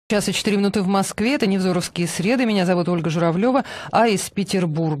Час и 4 минуты в Москве. Это Невзоровские среды. Меня зовут Ольга Журавлева. А из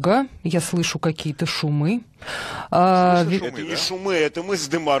Петербурга я слышу какие-то шумы. Это не шумы, это мы с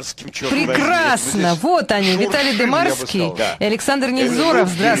Демарским. Прекрасно. Вот они, Виталий Демарский и Александр Невзоров.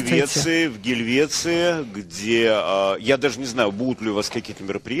 Здравствуйте. В Гельвеции, где, я даже не знаю, будут ли у вас какие-то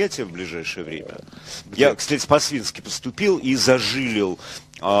мероприятия в ближайшее время. Я, кстати, по-свински поступил и зажилил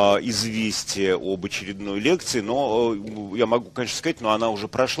известие об очередной лекции, но я могу, конечно, сказать, но она уже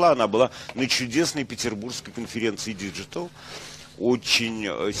прошла, она была на чудесной петербургской конференции Digital. Очень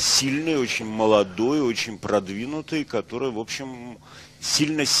сильный, очень молодой, очень продвинутый, который, в общем,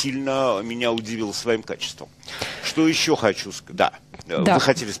 сильно-сильно меня удивил своим качеством. Что еще хочу сказать? Да. Вы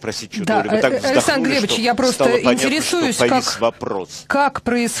хотели спросить что-то, Оля? Вы так вздохнули, Александр Глебович, я просто интересуюсь, как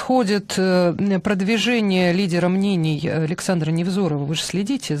происходит продвижение лидера мнений Александра Невзорова. Вы же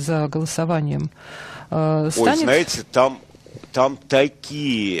следите за голосованием. Ой, знаете, там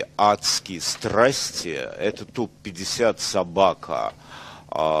такие адские страсти, это топ-50 собака,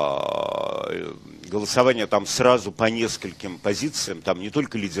 голосование там сразу по нескольким позициям, там не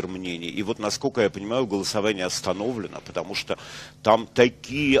только лидер мнений, и вот, насколько я понимаю, голосование остановлено, потому что там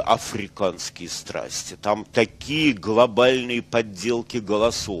такие африканские страсти, там такие глобальные подделки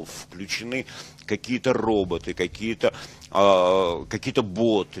голосов, включены какие-то роботы, какие-то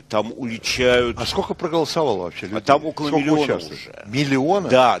боты, там уличают... А сколько проголосовало вообще людей? Там около миллиона уже. Миллиона?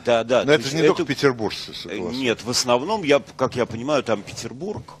 Да. Но это же не только петербуржцы. Нет, в основном, как я понимаю, там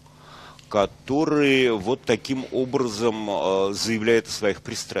Петербург, который вот таким образом заявляет о своих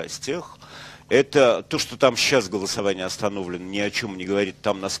пристрастиях. Это то, что там сейчас голосование остановлено, ни о чем не говорит.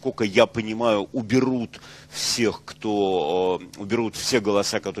 Там, насколько я понимаю, уберут все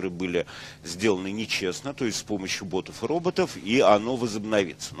голоса, которые были сделаны нечестно, то есть с помощью ботов и роботов, и оно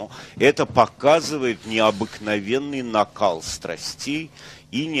возобновится. Но это показывает необыкновенный накал страстей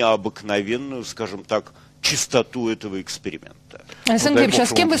и необыкновенную, скажем так, чистоту этого эксперимента. Александр Глебович, а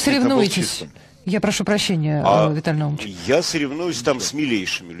с кем вы соревнуетесь? Я прошу прощения, Виталий Наумович. Я соревнуюсь там с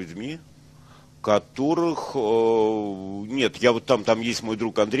милейшими людьми, которых... Нет, я вот там есть мой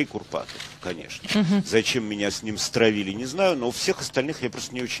друг Андрей Курпатов, конечно. Зачем меня с ним стравили, не знаю, но всех остальных я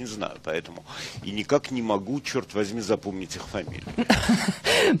просто не очень знаю, поэтому и никак не могу, черт возьми, запомнить их фамилии.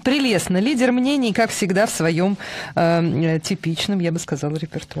 Прелестно. Лидер мнений, как всегда, в своем типичном, я бы сказала,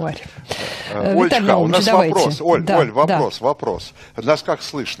 репертуаре. Ольга, у нас вопрос. Оль, вопрос. Нас как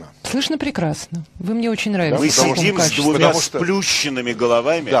слышно? Слышно прекрасно. Вы мне очень нравитесь. Мы сидим с двумя сплющенными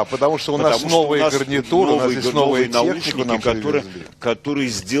головами. Да, потому что у нас новые гарнитуры, у нас здесь новые наушники, которые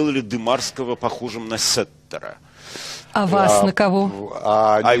сделали Демарского похожим на Сеттера. А вас на кого?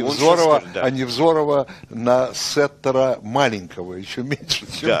 Невзорова на Сеттера маленького, еще меньше,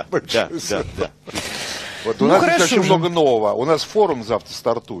 чем большой. Да. Вот у нас здесь очень много нового. У нас форум завтра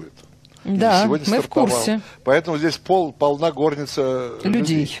стартует. Да, мы в курсе. Поэтому здесь полна горница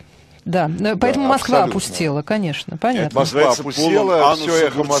людей. Да, поэтому Москва опустела, конечно, понятно. Москва опустела, все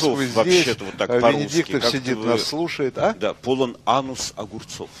эхо Москвы здесь, Венедиктов сидит, нас слушает. Да, полон анус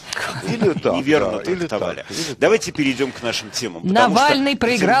огурцов. Неверно трактовали. Давайте перейдем к нашим темам. Навальный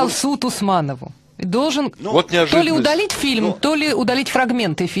проиграл суд Усманову. Должен то ли удалить фильм, то ли удалить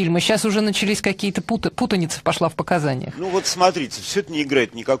фрагменты фильма. Сейчас уже начались какие-то путаницы пошла в показаниях. Ну вот смотрите, все это не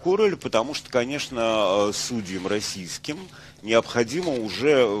играет никакой роли, потому что, конечно, судьям российским необходимо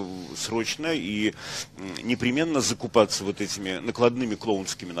уже срочно и непременно закупаться вот этими накладными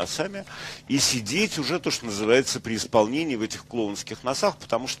клоунскими носами и сидеть уже, то, что называется, при исполнении в этих клоунских носах,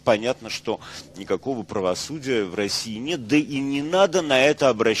 потому что понятно, что никакого правосудия в России нет, да и не надо на это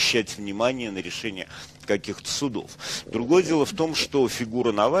обращать внимание, на решение каких-то судов. Другое дело в том, что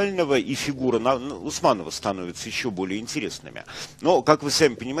фигура Навального и фигура Усманова становятся еще более интересными. Но, как вы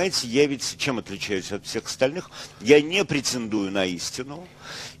сами понимаете, я ведь чем отличаюсь от всех остальных? Я не претендую на истину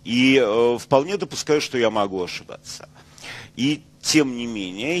и вполне допускаю, что я могу ошибаться. И тем не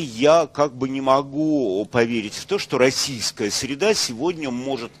менее, я как бы не могу поверить в то, что российская среда сегодня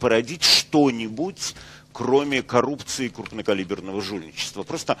может породить что-нибудь, кроме коррупции и крупнокалиберного жульничества.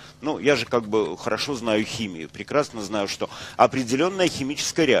 Просто, я же как бы хорошо знаю химию, прекрасно знаю, что определенная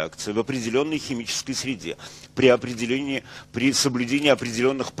химическая реакция в определенной химической среде при соблюдении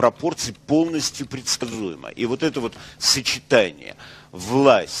определенных пропорций полностью предсказуема. И вот это вот сочетание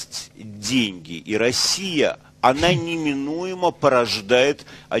власть, деньги и Россия она неминуемо порождает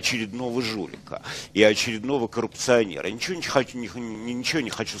очередного жулика и очередного коррупционера. Ничего не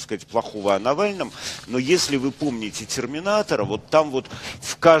хочу сказать плохого о Навальном, но если вы помните «Терминатора», вот там вот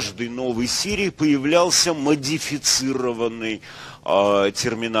в каждой новой серии появлялся модифицированный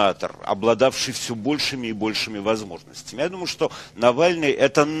терминатор, обладавший все большими и большими возможностями. Я думаю, что Навальный —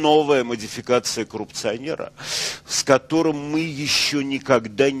 это новая модификация коррупционера, с которым мы еще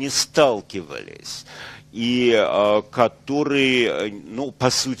никогда не сталкивались. И который, ну, по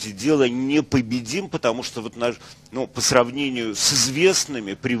сути дела, непобедим, потому что вот по сравнению с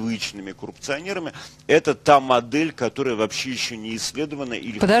известными, привычными коррупционерами, это та модель, которая вообще еще не исследована.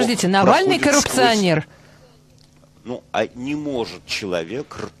 Или подождите, Навальный коррупционер? А не может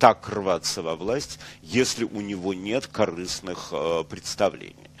человек так рваться во власть, если у него нет корыстных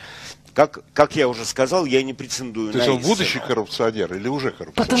представлений. Как я уже сказал, я не претендую на истину. То есть он будущий коррупционер или уже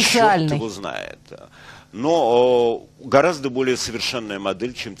коррупционер? Потенциальный. Черт его знает. Но гораздо более совершенная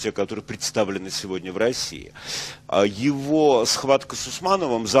модель, чем те, которые представлены сегодня в России. Его схватка с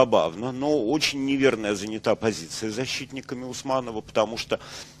Усмановым забавна, но очень неверная занята позиция защитниками Усманова, потому что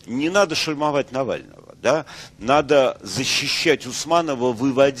не надо шельмовать Навального, да? Надо защищать Усманова,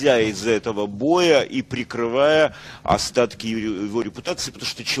 выводя из этого боя и прикрывая остатки его репутации, потому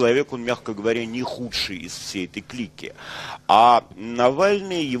что человек, он, мягко говоря, не худший из всей этой клики. А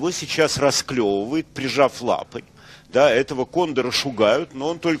Навальный его сейчас расклевывает, прижав лапой. Да, этого кондора шугают, но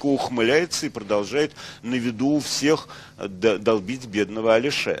он только ухмыляется и продолжает на виду у всех долбить бедного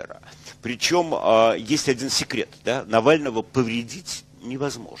Алишера. Причем есть один секрет, да? Навального повредить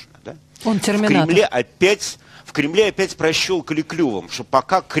невозможно. Да? Он терминатор. В Кремле опять прощелкали клювом, что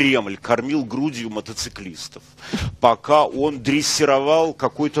пока Кремль кормил грудью мотоциклистов, пока он дрессировал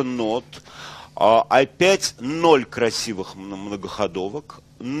какой-то нот, опять 0 красивых многоходовок,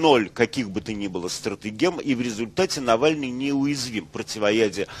 0 каких бы то ни было стратегем, и в результате Навальный неуязвим.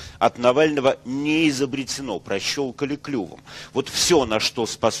 Противоядие от Навального не изобретено, прощелкали клювом. Вот все, на что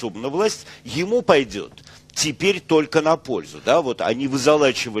способна власть, ему пойдет теперь только на пользу. Да? Вот они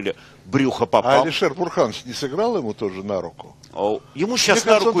вызолачивали брюхо попам. А Алишер Бурханович не сыграл ему тоже на руку? Ему сейчас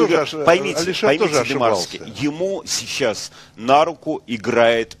на руку играет, поймите, Демарский, ему сейчас на руку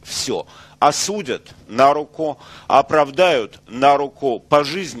играет все. Осудят — на руку, оправдают — на руку,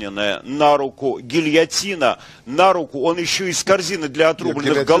 пожизненное — на руку, гильотина — на руку, он еще из корзины для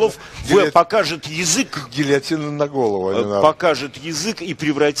отрубленных голов покажет язык. Гильотина на голову. Покажет язык и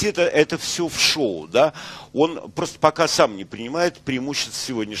превратит это все в шоу. Да? Он просто пока сам не принимает преимуществ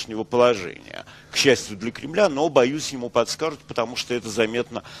сегодняшнего положения. К счастью для Кремля, но, боюсь, ему подскажут, потому что это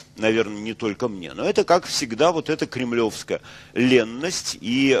заметно, наверное, не только мне. Но это, как всегда, вот эта кремлевская ленность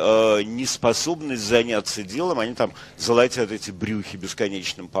и неспособность заняться делом. Они там золотят эти брюхи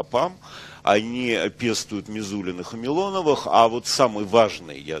бесконечным попам, они пестуют Мизулиных и Милоновых, а вот самый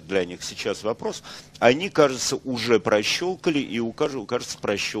важный для них сейчас вопрос, они, кажется, уже прощелкали, и кажется,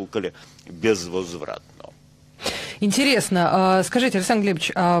 прощелкали безвозвратно. Интересно, скажите, Александр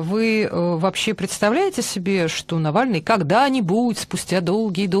Глебович, а вы вообще представляете себе, что Навальный когда-нибудь, спустя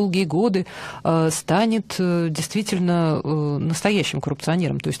долгие-долгие годы, станет действительно настоящим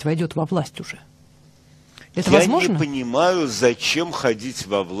коррупционером, то есть войдет во власть уже? Это возможно? Я не понимаю, зачем ходить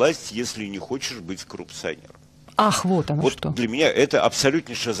во власть, если не хочешь быть коррупционером. Ах, вот оно вот что. Для меня это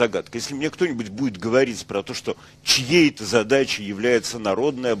абсолютнейшая загадка. Если мне кто-нибудь будет говорить про то, что чьей-то задачей является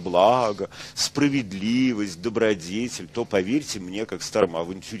народное благо, справедливость, добродетель, то, поверьте мне, как старому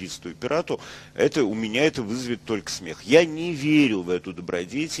авантюристу и пирату, у меня это вызовет только смех. Я не верю в эту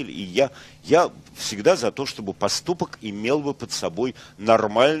добродетель, и я всегда за то, чтобы поступок имел бы под собой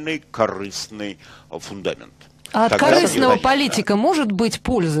нормальный, корыстный фундамент. А от корыстного политика может быть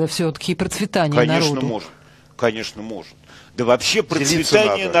польза все-таки и процветание народу? Конечно, может. Конечно, может. Да вообще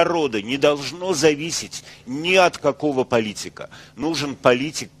процветание народа не должно зависеть ни от какого политика. Нужен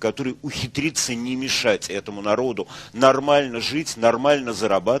политик, который ухитрится не мешать этому народу нормально жить, нормально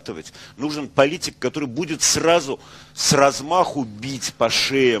зарабатывать. Нужен политик, который будет сразу с размаху бить по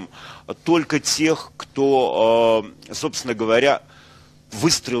шеям только тех, кто, собственно говоря,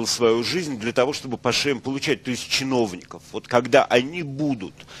 выстроил свою жизнь для того, чтобы по шеям получать, то есть чиновников. Вот когда они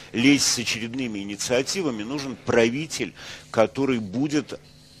будут лезть с очередными инициативами, нужен правитель, который будет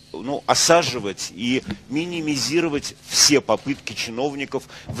осаживать и минимизировать все попытки чиновников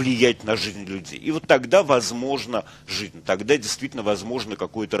влиять на жизнь людей. И вот тогда возможно жизнь, тогда действительно возможно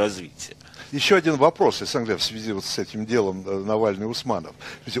какое-то развитие. Еще один вопрос, Александр, в связи вот с этим делом Навальный-Усманов.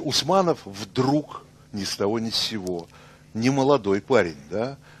 Усманов вдруг ни с того ни с сего, не молодой парень,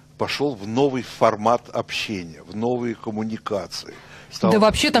 да, пошел в новый формат общения, в новые коммуникации. стал да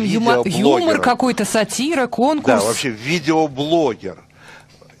вообще там юмор какой-то, сатира, конкурс. Да, вообще видеоблогер.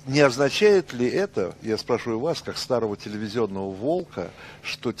 Не означает ли это, я спрашиваю вас, как старого телевизионного волка,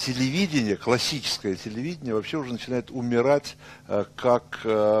 что телевидение, классическое телевидение, вообще уже начинает умирать как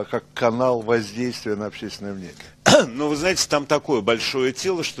канал воздействия на общественное мнение? Ну, вы знаете, там такое большое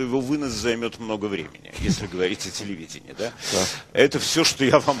тело, что его вынос займет много времени, если говорить о телевидении, да? Это все, что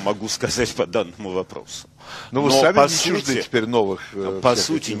я вам могу сказать по данному вопросу. Но вы сами не чужды теперь новых... По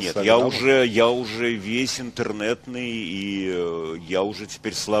сути, нет. Я уже весь интернетный, и я уже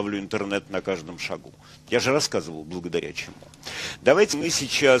теперь славлю интернет на каждом шагу. Я же рассказывал, благодаря чему. Давайте мы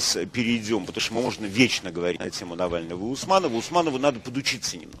сейчас перейдем, потому что можно вечно говорить на тему Навального и Усманова. Усманову надо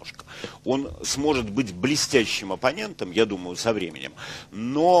подучиться немножко. Он сможет быть блестящим оппонентом, я думаю, со временем,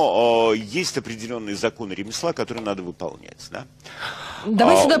 но есть определенные законы ремесла, которые надо выполнять. Да?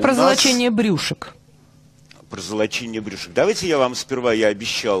 Давай сюда про золочение брюшек. Про золочение брюшек. Давайте я вам сперва, я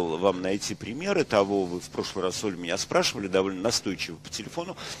обещал вам найти примеры того, вы в прошлый раз, Оль, меня спрашивали довольно настойчиво по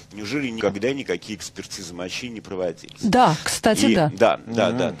телефону, неужели никогда никакие экспертизы мочи не проводились? Да, кстати, да.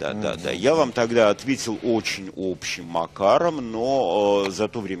 Да. Я вам тогда ответил очень общим макаром, но за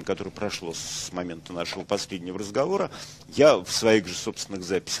то время, которое прошло с момента нашего последнего разговора, я в своих же собственных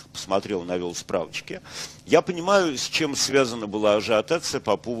записях посмотрел, навел справочки. Я понимаю, с чем связана была ажиотация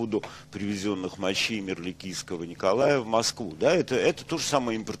по поводу привезенных мощей Мирликийского Николая в Москву. Да, это то же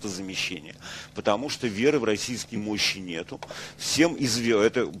самое импортозамещение, потому что веры в российские мощи нету. Всем известно,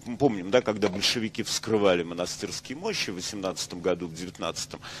 это помним, да, когда большевики вскрывали монастырские мощи в 18 году, в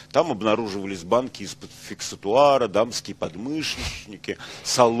 19-м, там обнаруживались банки из-под фиксатуара, дамские подмышечники,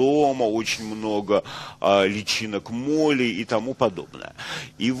 солома, очень много личинок моли и тому подобное.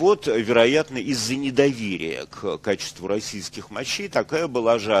 И вот, вероятно, из-за недоверия к качеству российских мощей такая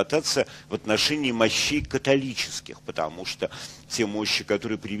была ажиотация в отношении мощей католических, потому что те мощи,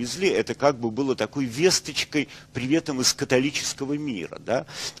 которые привезли, это как бы было такой весточкой, приветом из католического мира. Да?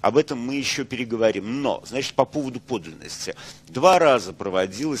 Об этом мы еще переговорим. Но, значит, по поводу подлинности. 2 раза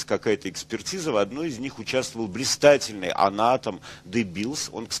проводилась какая-то экспертиза, в одной из них участвовал блистательный анатом де Билс.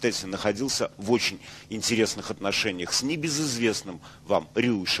 Он, кстати, находился в очень интересных отношениях с небезызвестным вам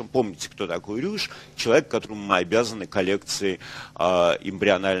Рюйшем. Помните, кто такой Рюйш? Человек, которому мы обязаны коллекцией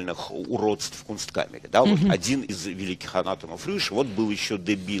эмбриональных уродств в Кунсткамере. Да? Вот один из великих анатомов Рюйша. Вот был еще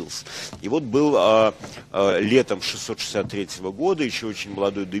де Билс. И вот был летом 663 года, еще очень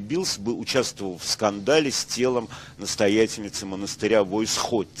молодой де Билс, участвовал в скандале с телом настоятельницы монастыря в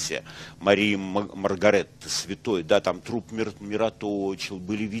Ойсхотте, Марии Маргаретты, святой. Да, там труп мироточил,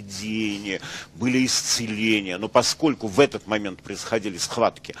 были видения, были исцеления. Но поскольку в этот момент происходили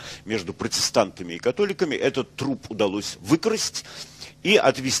схватки между протестантами и католиками, этот труп удалось выкрасть и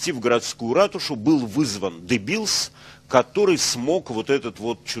отвезти в городскую ратушу. Был вызван де Билс, который смог вот этот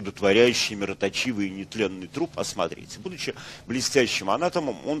вот чудотворящий, мироточивый и нетленный труп осмотреть. Будучи блестящим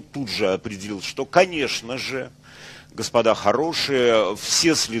анатомом, он тут же определил, что, конечно же, господа хорошие,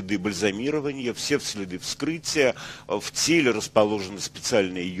 все следы бальзамирования, все следы вскрытия, в теле расположены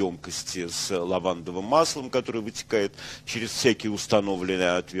специальные емкости с лавандовым маслом, которое вытекает через всякие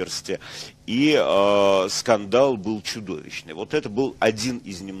установленные отверстия. И скандал был чудовищный. Вот это был один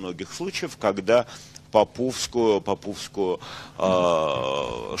из немногих случаев, когда поповскую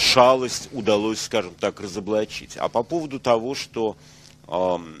шалость удалось, скажем так, разоблачить. А по поводу того, что...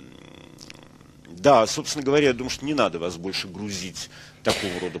 да, собственно говоря, я думаю, что не надо вас больше грузить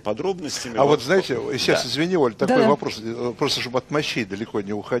такого рода подробностями. А вот знаете, сейчас, извини, Оль, такой вопрос, просто чтобы от мощей далеко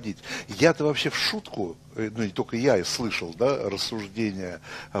не уходить. Я-то вообще в шутку, ну не только я и слышал, да, рассуждения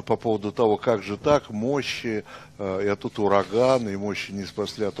по поводу того, как же так, мощи, и тут ураган, и мощи не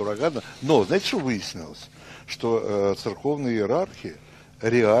спасли от урагана. Но, знаете, что выяснилось? Что церковные иерархи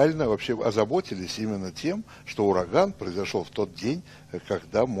реально вообще озаботились именно тем, что ураган произошел в тот день,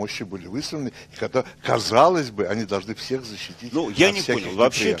 когда мощи были выставлены, и когда, казалось бы, они должны всех защитить. Ну, я не понял.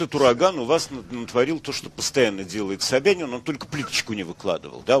 Вообще этот ураган у вас натворил то, что постоянно делает Собянин, он только плиточку не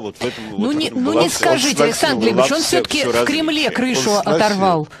выкладывал. Да, вот в этом, не скажите, Александр Глебович, он все-таки в Кремле крышу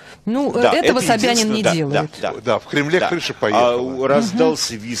оторвал. Ну, да, этого Собянин не делает. Да, в Кремле крыша поехала.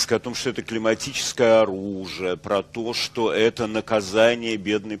 Раздался визг о том, что это климатическое оружие, про то, что это наказание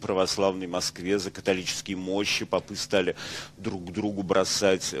бедной православной Москве за католические мощи, попы стали друг к другу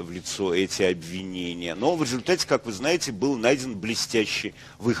бросать в лицо эти обвинения. Но в результате, как вы знаете, был найден блестящий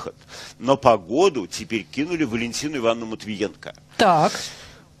выход. На погоду теперь кинули Валентину Ивановну Матвиенко. Так.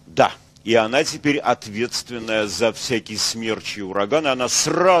 Да. И она теперь ответственная за всякие смерчи и ураганы. Она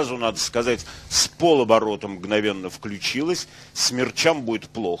сразу, надо сказать, с полоборотом мгновенно включилась. Смерчам будет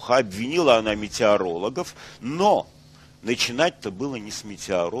плохо. Обвинила она метеорологов. Но начинать-то было не с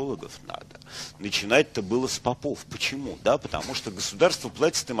метеорологов надо, начинать-то было с попов. Почему? Да, потому что государство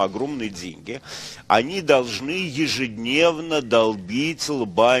платит им огромные деньги, они должны ежедневно долбить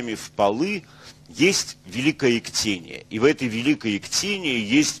лбами в полы. Есть великое Ектение, и в этой великой Ектении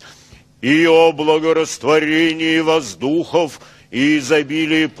есть и о благорастворении воздухов, и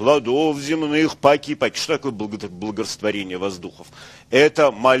изобилие плодов земных паки-паки. Что такое благорастворение воздухов?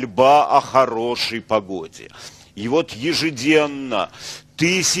 Это мольба о хорошей погоде. И вот ежедневно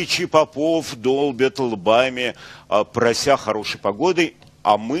тысячи попов долбят лбами, прося хорошей погоды,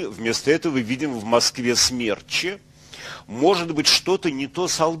 а мы вместо этого видим в Москве смерчи. Может быть, что-то не то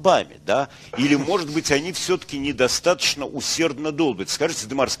с лбами, да? Или, может быть, они все-таки недостаточно усердно долбят. Скажите,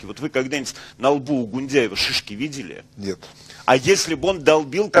 Дымарский, вот вы когда-нибудь на лбу у Гундяева шишки видели? Нет. А если бы он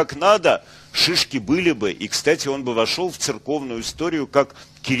долбил как надо, шишки были бы. И, кстати, он бы вошел в церковную историю как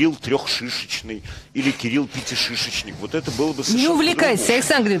Кирилл Трехшишечный или Кирилл Пятишишечник. Вот это было бы совершенно Не увлекайтесь,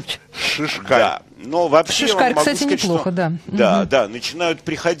 Александр Григорьевич. Шишкарь. Да. Но вообще Шишкарь, могу кстати, сказать, неплохо, что, да. Да, да, начинают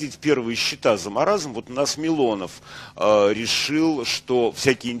приходить первые счета за маразм. Вот у нас Милонов решил, что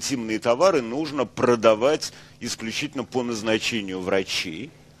всякие интимные товары нужно продавать исключительно по назначению врачей.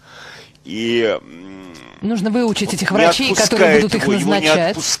 И нужно выучить этих врачей, которые будут их назначать. Его не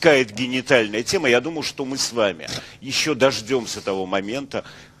отпускает генитальная тема. Я думаю, что мы с вами еще дождемся того момента,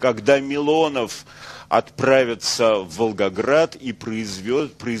 когда Милонов отправится в Волгоград и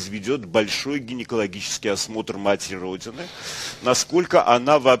произведет большой гинекологический осмотр матери Родины, насколько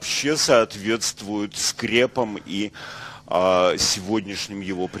она вообще соответствует скрепам и сегодняшним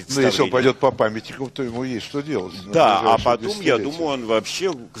его представлением. Но если он пойдет по памятникам, то ему есть что делать. Да, а потом, я думаю, он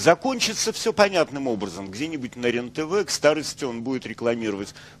вообще закончится все понятным образом. Где-нибудь на РЕН-ТВ к старости он будет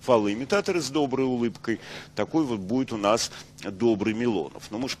рекламировать фалоимитаторы с доброй улыбкой. Такой вот будет у нас добрый Милонов.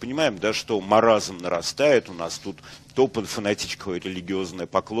 Но мы же понимаем, да, что маразм нарастает. У нас тут то фанатичка религиозная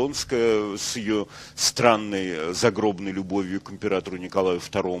Поклонская с ее странной загробной любовью к императору Николаю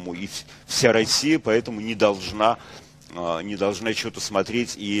II. И вся Россия поэтому не должна что-то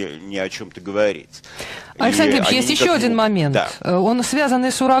смотреть и ни о чем-то говорить. Александр Ильич, есть еще один момент. Да. Он связан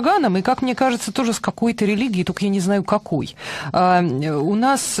с ураганом, и, как мне кажется, тоже с какой-то религией, только я не знаю, какой. У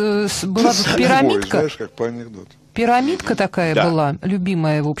нас была пирамидка. Знаешь, как по анекдоту. Пирамидка такая была,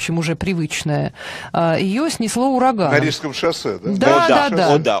 любимая, в общем, уже привычная. Ее снесло ураганом. На Рижском шоссе, да?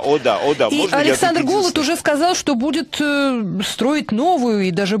 Да. О да. И Александр Голод уже сказал, что будет строить новую,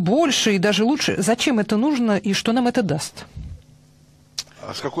 и даже больше, и даже лучше. Зачем это нужно, и что нам это даст?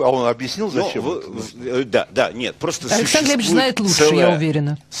 А он объяснил, зачем? Нет, просто Александр Ильич знает лучше, я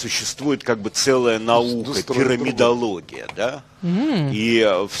уверена. Существует как бы целая наука, пирамидология, да?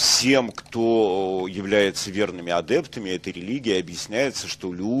 И всем, кто является верными адептами этой религии, объясняется,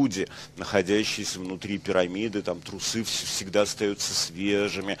 что люди, находящиеся внутри пирамиды, там трусы всегда остаются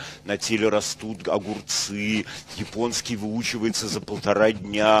свежими, на теле растут огурцы, японский выучивается за 1,5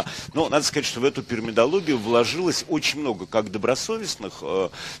 дня. Но надо сказать, что в эту пирамидологию вложилось очень много как добросовестных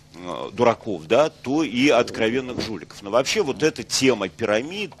дураков, да, то и откровенных жуликов. Но вообще вот эта тема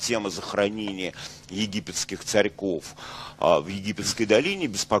пирамид, тема захоронения египетских царьков в египетской долине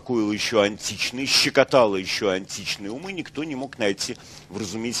беспокоила еще античные, щекотала еще античные умы, никто не мог найти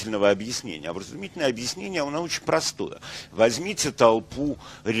вразумительного объяснения. А вразумительное объяснение, оно очень простое. Возьмите толпу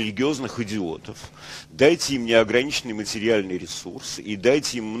религиозных идиотов, дайте им неограниченный материальный ресурс и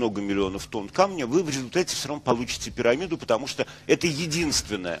дайте им много миллионов тонн камня, вы в результате все равно получите пирамиду, потому что это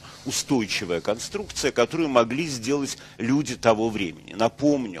единственная устойчивая конструкция, которую могли сделать люди того времени.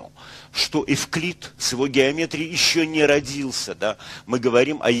 Напомню, что Эвклид с его геометрией еще не родился. Да? Мы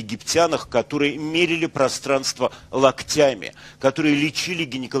говорим о египтянах, которые мерили пространство локтями, которые лечили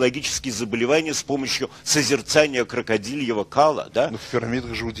гинекологические заболевания с помощью созерцания крокодильего кала. Да? Но в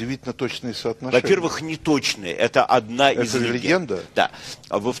пирамидах же удивительно точные соотношения. Во-первых, неточные. Это одна из легенда? Да.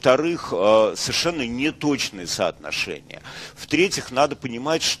 А во-вторых, совершенно неточные соотношения. В-третьих, надо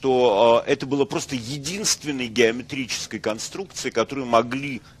понимать, что это было просто единственной геометрической конструкцией, которую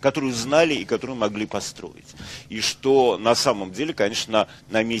знали и которую могли построить. И что на самом деле, конечно,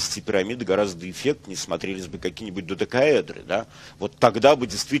 на месте пирамиды гораздо эффектнее смотрелись бы какие-нибудь додекаэдры. Да? Вот тогда бы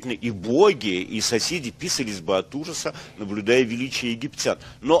действительно и боги, и соседи писались бы от ужаса, наблюдая величие египтян.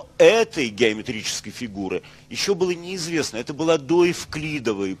 Но этой геометрической фигуры еще было неизвестно. Это была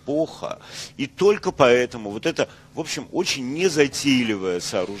доевклидова эпоха. И только поэтому вот это, в общем, очень незатейливое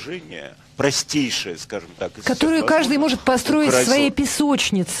сооружение, простейшее, скажем так. Которую каждый может построить в своей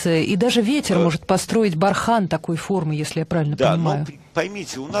песочнице, и даже ветер может построить бархан такой формы, если я правильно понимаю. Но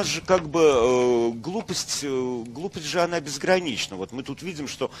поймите, у нас же как бы глупость же она безгранична. Вот мы тут видим,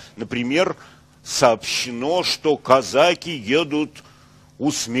 что, например, сообщено, что казаки едут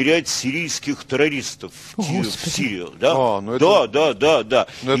усмирять сирийских террористов в Сирию. Да? Да.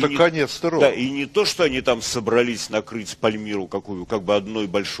 Но это конец террора. Да, и не то, что они там собрались накрыть Пальмиру какую, как бы одной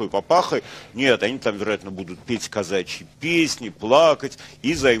большой папахой. Нет, они там, вероятно, будут петь казачьи песни, плакать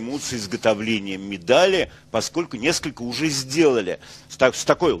и займутся изготовлением медали, поскольку несколько уже сделали. С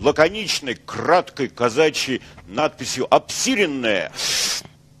такой лаконичной, краткой казачьей надписью «Обсиренная».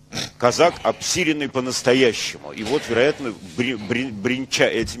 Казак обсиренный по-настоящему. И вот, вероятно, бренча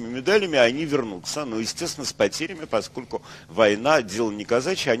этими медалями, они вернутся. Но, естественно, с потерями, поскольку война, дело не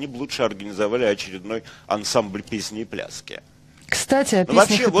казачье, они бы лучше организовали очередной ансамбль песни и пляски. Кстати, о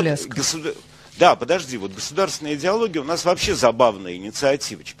песнях и плясках. Да, подожди, вот государственная идеология у нас вообще забавная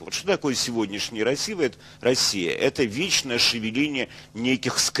инициативочка. Вот что такое сегодняшняя Россия? Это вечное шевеление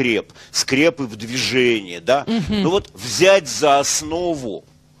неких скреп. Скрепы в движении, да? Ну вот взять за основу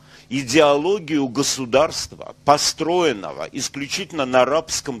идеологию государства, построенного исключительно на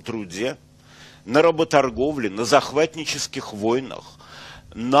рабском труде, на работорговле, на захватнических войнах,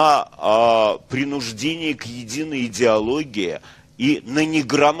 на принуждении к единой идеологии и на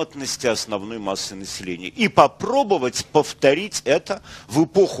неграмотности основной массы населения. И попробовать повторить это в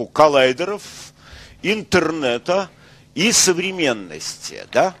эпоху коллайдеров, интернета и современности.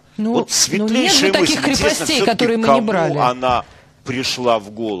 Да? Вот светлейшая мысль. Таких крепостей, которые мы не брали. Она пришла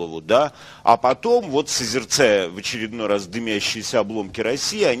в голову, да, а потом, вот созерцая в очередной раз дымящиеся обломки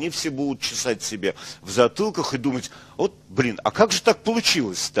России, они все будут чесать себе в затылках и думать, вот, блин, а как же так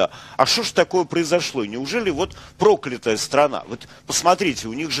получилось-то? А что ж такое произошло? Неужели вот проклятая страна? Вот посмотрите,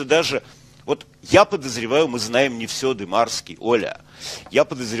 у них же даже, вот я подозреваю, мы знаем не все, Дымарский, Оля, я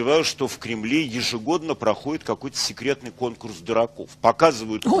подозреваю, что в Кремле ежегодно проходит какой-то секретный конкурс дураков.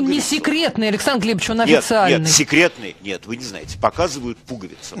 Показывают пуговицу. Он не секретный, Александр Глебович, он официальный. Нет, секретный, нет, вы не знаете. Показывают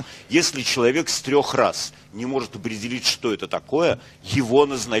пуговицу. Если человек с 3 раз не может определить, что это такое, его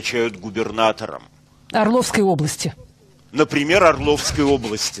назначают губернатором. Орловской области. Например, Орловской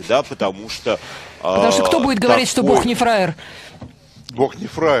области, да, потому что... Потому что кто будет говорить, что Бог не фраер? Бог не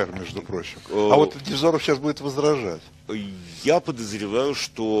фраер, между прочим. А вот Невзоров сейчас будет возражать. Я подозреваю,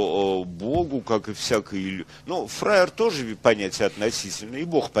 что Богу, как и всякой... Ну, фраер тоже понятие относительное, и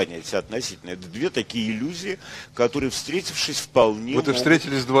Бог понятие относительное. Это две такие иллюзии, которые, встретившись, вполне... Вот и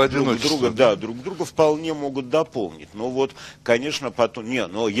встретились два одиночества. Друг друга вполне могут дополнить. Но вот, конечно, потом...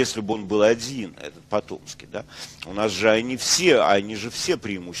 но если бы он был один, этот Потомский, да, у нас же они же все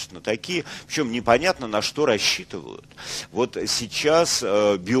преимущественно такие, причем непонятно, на что рассчитывают. Вот сейчас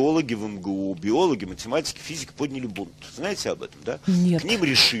биологи в МГУ, биологи, математики, физики подняли бунт. Знаете об этом, да? Нет. К ним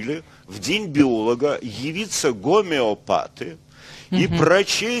решили в день биолога явиться гомеопаты и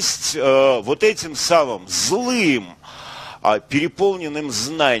прочесть вот этим самым злым, переполненным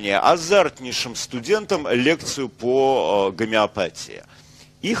знания, азартнейшим студентам лекцию по гомеопатии.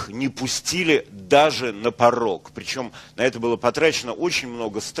 Их не пустили даже на порог. Причем на это было потрачено очень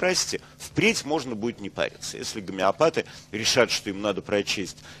много страсти. Впредь можно будет не париться. Если гомеопаты решат, что им надо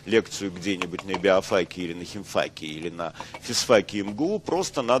прочесть лекцию где-нибудь на биофаке или на химфаке или на физфаке МГУ,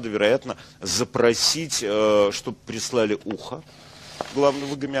 просто надо, вероятно, запросить, чтобы прислали ухо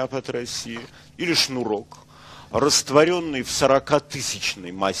главного гомеопата России или шнурок. Растворенный в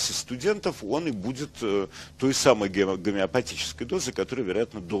 40-тысячной массе студентов, он и будет той самой гомеопатической дозой, которая,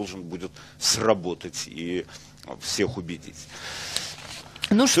 вероятно, должен будет сработать и всех убедить.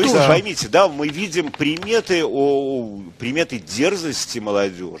 Ну что? То есть, поймите, да, мы видим приметы дерзости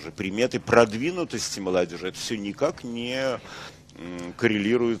молодежи, приметы продвинутости молодежи. Это все никак не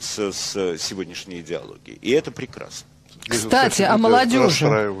коррелируется с сегодняшней идеологией. И это прекрасно. Кстати, о молодежи.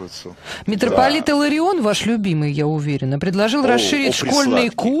 Митрополит Иларион, ваш любимый, я уверена, предложил расширить школьный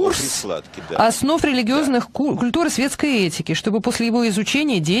курс основ религиозных культур и светской этики, чтобы после его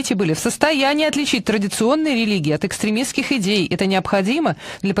изучения дети были в состоянии отличить традиционные религии от экстремистских идей. Это необходимо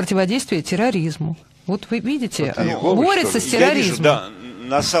для противодействия терроризму. Вот вы видите, борется с терроризмом. Да.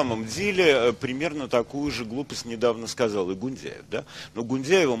 На самом деле, примерно такую же глупость недавно сказал и Гундяев. Да? Но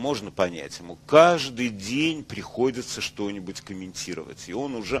Гундяева можно понять. Ему каждый день приходится что-нибудь комментировать. И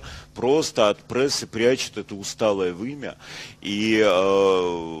он уже просто от прессы прячет это усталое вымя и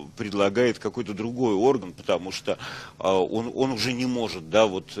предлагает какой-то другой орган, потому что он уже не может. Да?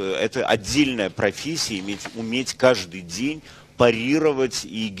 Вот, это отдельная профессия, уметь каждый день парировать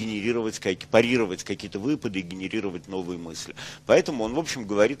и генерировать какие-то выпады и генерировать новые мысли. Поэтому он, в общем,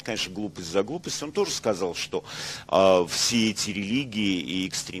 говорит, конечно, глупость за глупость. Он тоже сказал, что все эти религии и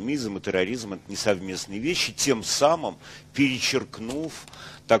экстремизм, и терроризм – это не совместные вещи, тем самым перечеркнув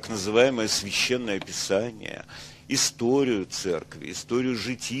так называемое священное писание историю церкви, историю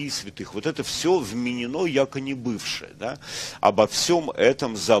житий святых. Вот это все вменено, яко не бывшее. Да? Обо всем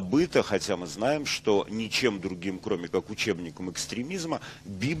этом забыто, хотя мы знаем, что ничем другим, кроме как учебником экстремизма,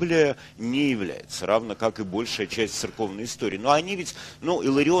 Библия не является, равно как и большая часть церковной истории. Но они ведь, ну,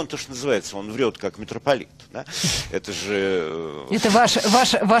 Иларион, то, что называется, он врет как митрополит. Да? Это же... Это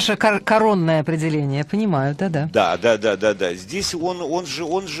ваше коронное определение, понимаю, да-да. Да. Здесь он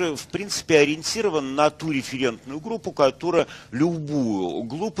же, в принципе, ориентирован на ту референтную группу, которая любую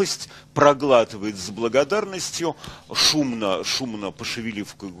глупость проглатывает с благодарностью, шумно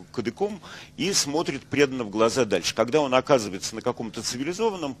пошевелив кадыком, и смотрит преданно в глаза дальше. Когда он оказывается на каком-то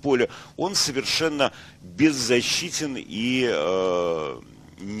цивилизованном поле, он совершенно беззащитен и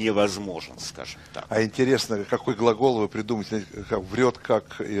невозможен, скажем так. А интересно, какой глагол вы придумаете? Врет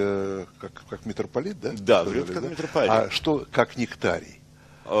как митрополит, да? Да, врет как митрополит. А что как нектарий?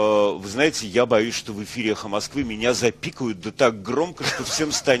 Вы знаете, я боюсь, что в эфире «Эхо Москвы» меня запикают да так громко, что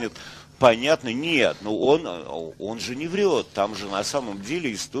всем станет понятно. Нет, ну он же не врет. Там же на самом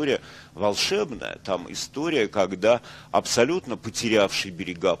деле история волшебная. Там история, когда абсолютно потерявший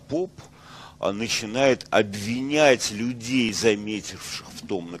берега поп начинает обвинять людей, заметивших в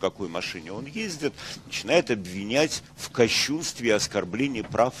том, на какой машине он ездит, начинает обвинять в кощунстве и оскорблении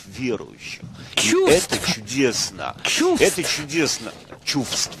прав верующих. И это чудесно. Это чудесно.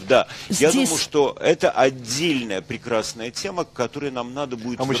 Чувств, да. Я думаю, что это отдельная прекрасная тема, к которой нам надо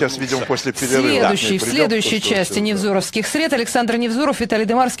будет мы сейчас видим после перерыва. В следующей части «Невзоровских сред» Александр Невзоров, Виталий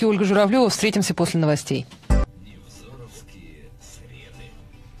Дымарский, Ольга Журавлева. Встретимся после новостей.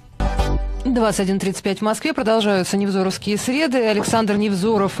 21:35 в Москве. Продолжаются Невзоровские среды. Александр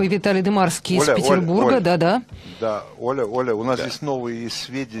Невзоров и Виталий Дымарский из Петербурга. Да, Оля, у нас здесь новые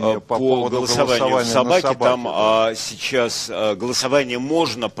сведения по поводу голосования в собаке. На там сейчас голосование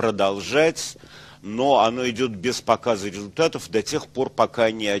можно продолжать, но оно идет без показа результатов до тех пор, пока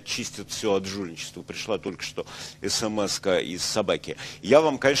не очистят все от жульничества. Пришла только что смс-ка из собаки. Я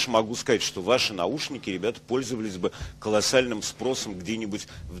вам, конечно, могу сказать, что ваши наушники, ребята, пользовались бы колоссальным спросом где-нибудь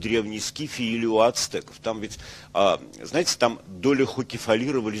в древней Скифии или у ацтеков. Там ведь, знаете, там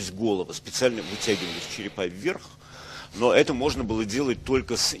долихокефалировались головы, специально вытягивались черепа вверх. Но это можно было делать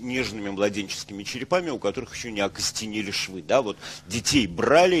только с нежными младенческими черепами, у которых еще не окостенели швы. Да? Вот детей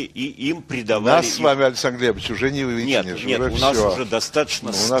брали и им придавали... Нас с вами, Александр Глебович, уже не вытянешь. Нет, у нас уже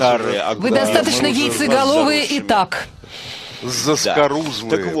достаточно старые. Вы достаточно яйцеголовые и так.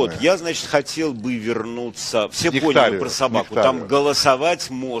 Заскорузлые. Так вот, я, значит, хотел бы вернуться... Все поняли про собаку. Там голосовать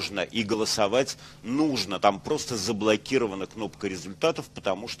можно и голосовать нужно. Там просто заблокирована кнопка результатов,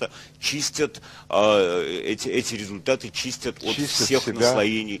 потому что чистят эти результаты чистят от всех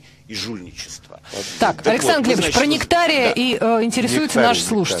наслоений и жульничества. Так, Александр Глебович, про нектария и интересуется наш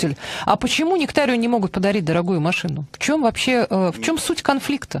слушатель. А почему нектарию не могут подарить дорогую машину? В чем вообще, в чем суть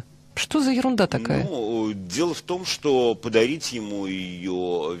конфликта? Что за ерунда такая? Ну, дело в том, что подарить ему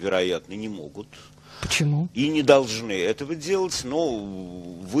ее, вероятно, не могут. Почему? И не должны этого делать, но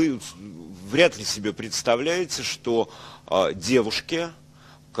вы вряд ли себе представляете, что девушке,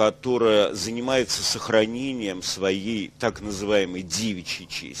 которая занимается сохранением своей так называемой девичьей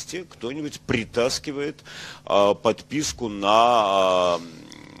чести, кто-нибудь притаскивает подписку на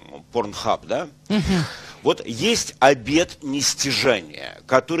Pornhub, да? Вот есть обет нестяжания,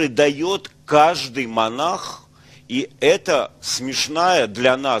 который дает каждый монах, и это смешная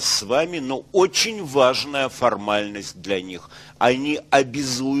для нас с вами, но очень важная формальность для них. Они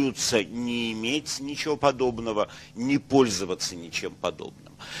обязуются не иметь ничего подобного, не пользоваться ничем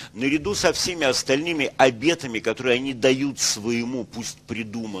подобным. Наряду со всеми остальными обетами, которые они дают своему, пусть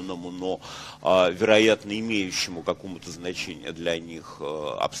придуманному, но, вероятно, имеющему какому-то значение для них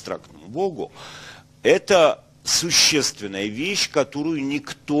абстрактному Богу, это существенная вещь, которую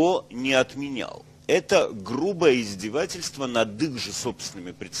никто не отменял. Это грубое издевательство над их же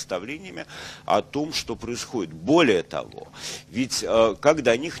собственными представлениями о том, что происходит. Более того, ведь как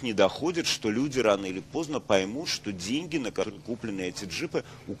до них не доходит, что люди рано или поздно поймут, что деньги, на которые куплены эти джипы,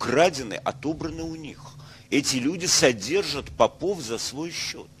 украдены, отобраны у них. Эти люди содержат попов за свой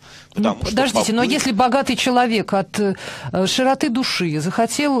счет. Подождите, но если богатый человек от широты души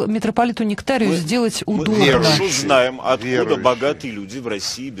захотел митрополиту Нектарию сделать удобно... Мы хорошо знаем, откуда богатые люди в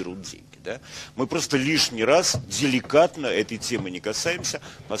России берут деньги. Да? Мы просто лишний раз деликатно этой темы не касаемся,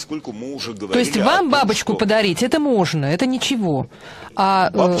 поскольку мы уже говорили... То есть вам бабочку подарить, это можно, это ничего.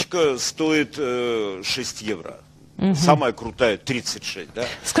 Бабочка стоит 6 евро. Самая крутая 36, да?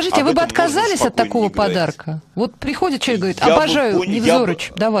 Скажите, вы бы отказались от такого подарка? Вот приходит человек и говорит, обожаю,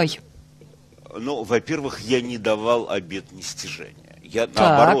 Невзорыч, давай. Ну, во-первых, я не давал обет нестяжения. Я,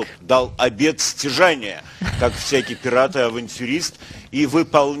 наоборот, дал обет стяжания, как всякий пират и авантюрист, и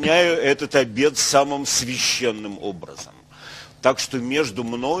выполняю этот обет самым священным образом. Так что между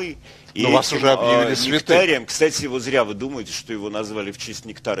мной и вас уже объявили нектарием, кстати, его зря вы думаете, что его назвали в честь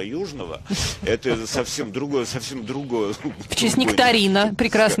нектара Южного, это совсем другое. В честь нектарина,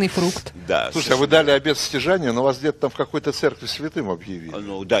 прекрасный фрукт. Да. Слушай, а вы дали обет стяжания, но вас где-то там в какой-то церкви святым объявили.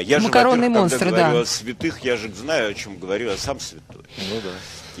 Ну да, я же, во-первых, когда говорю о святых, я же знаю, о чем говорю, я сам святой. Ну да.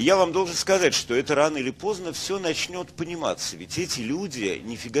 И я вам должен сказать, что это рано или поздно все начнет пониматься, ведь эти люди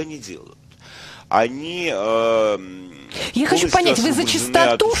нифига не делают. Они... Я хочу понять, вы за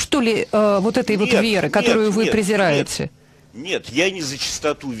чистоту, что ли, вот этой вот веры, которую вы презираете? Нет, я не за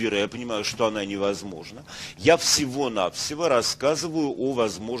чистоту веры, я понимаю, что она невозможна. Я всего-навсего рассказываю о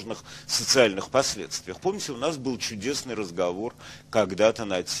возможных социальных последствиях. Помните, у нас был чудесный разговор когда-то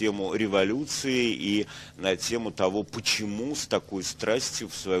на тему революции и на тему того, почему с такой страстью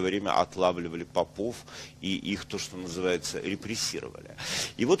в свое время отлавливали попов и их, то, что называется, репрессировали.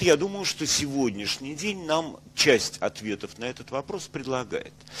 И вот я думаю, что сегодняшний день нам часть ответов на этот вопрос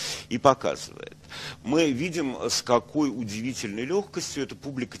предлагает и показывает. Мы видим, с какой удивительной легкостью эта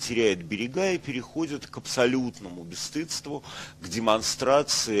публика теряет берега и переходит к абсолютному бесстыдству, к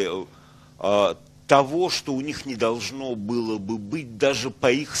демонстрации того, что у них не должно было бы быть даже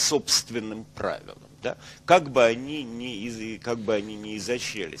по их собственным правилам. Да? Как бы они ни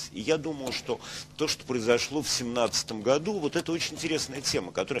изощрялись. И я думаю, что то, что произошло в 2017 году, вот это очень интересная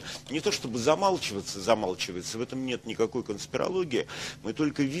тема, которая не то чтобы замалчивается, в этом нет никакой конспирологии, мы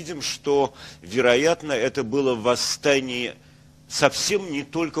только видим, что, вероятно, это было восстание совсем не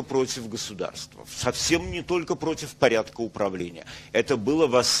только против государства, совсем не только против порядка управления. Это было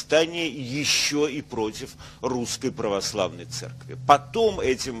восстание еще и против Русской Православной Церкви. Потом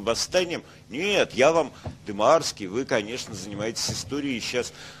этим восстанием, Демарский, вы, конечно, занимаетесь историей и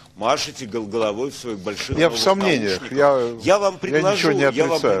сейчас машете головой в своих больших Я в сомнениях. Я вам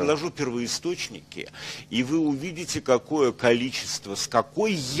предложу первоисточники, и вы увидите, какое количество, с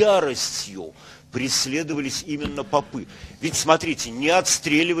какой яростью преследовались именно попы. Ведь, смотрите, не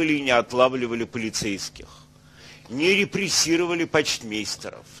отстреливали и не отлавливали полицейских, не репрессировали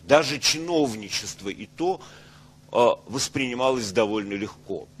почтмейстеров, даже чиновничество и то воспринималось довольно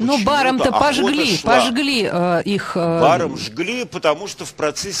легко. Но баром-то пожгли их. Баром жгли, потому что в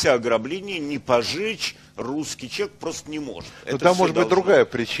процессе ограбления не пожечь русский человек просто не может. Но там может быть другая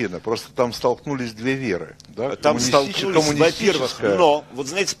причина, просто там столкнулись две веры. Да? Там столкнулись, во-первых, но, вот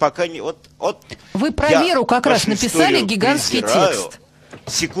знаете, пока не... Вы про веру как раз написали гигантский текст.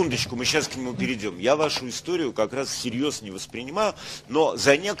 Секундочку, мы сейчас к нему перейдем. Я вашу историю как раз всерьез не воспринимаю, но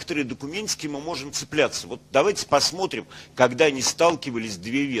за некоторые документики мы можем цепляться. Вот давайте посмотрим, когда они сталкивались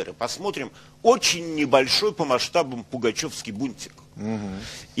две веры. Посмотрим очень небольшой по масштабам пугачевский бунтик.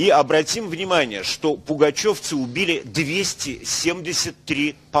 И обратим внимание, что пугачевцы убили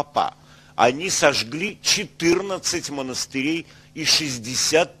 273 попа. Они сожгли 14 монастырей и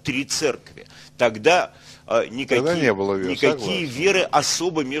 63 церкви. Тогда никакие веры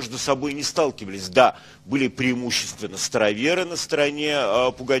особо между собой не сталкивались. Да, были преимущественно староверы на стороне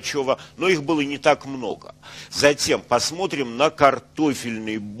Пугачева, но их было не так много. Затем посмотрим на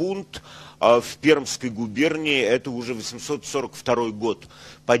картофельный бунт в Пермской губернии, это уже 842 год.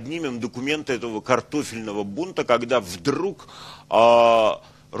 Поднимем документы этого картофельного бунта, когда вдруг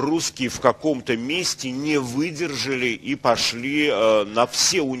русские в каком-то месте не выдержали и пошли на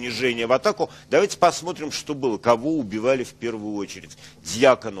все унижения в атаку. Давайте посмотрим, что было, кого убивали в первую очередь.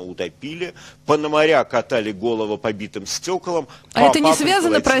 Дьякона утопили, пономаря катали голову побитым стеклом, а это не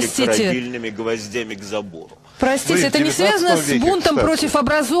связано, простите, корабельными гвоздями к забору. Простите, это не связано с бунтом против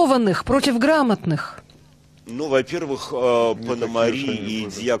образованных, против грамотных? Ну, во-первых, пономари и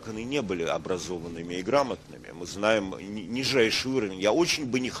дьяконы не были образованными и грамотными. Мы знаем нижайший уровень. Я очень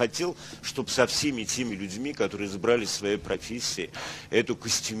бы не хотел, чтобы со всеми теми людьми, которые избрали своей профессией эту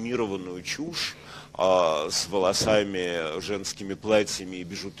костюмированную чушь, с волосами, женскими платьями и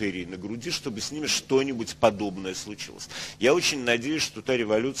бижутерией на груди, чтобы с ними что-нибудь подобное случилось. Я очень надеюсь, что та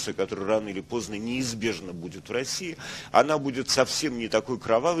революция, которая рано или поздно неизбежно будет в России, она будет совсем не такой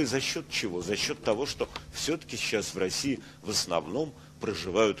кровавой. За счет чего? За счет того, что все-таки сейчас в России в основном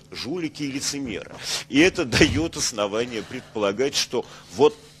проживают жулики и лицемеры. И это дает основание предполагать, что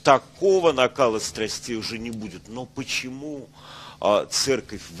вот такого накала страстей уже не будет. Но почему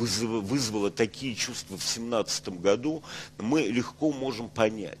церковь вызвала такие чувства в 17 году, мы легко можем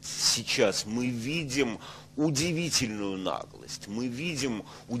понять. Сейчас мы видим удивительную наглость, мы видим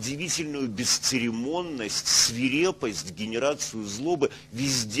удивительную бесцеремонность, свирепость, генерацию злобы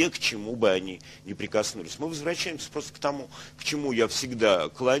везде, к чему бы они ни прикоснулись. Мы возвращаемся просто к тому, к чему я всегда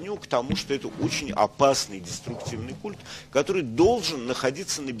клоню, к тому, что это очень опасный деструктивный культ, который должен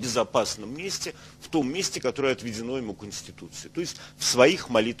находиться на безопасном месте, в том месте, которое отведено ему Конституцией. То есть в своих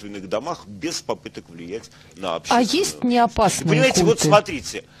молитвенных домах без попыток влиять на общественную. А есть неопасные Понимаете, культы? вот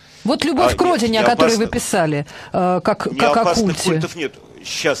смотрите. Вот любовь к родине, о которой вы писали, как о культе. Культов нет.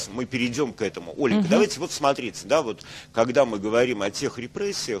 Сейчас мы перейдем к этому. Оленька, давайте вот смотрите, да, вот когда мы говорим о тех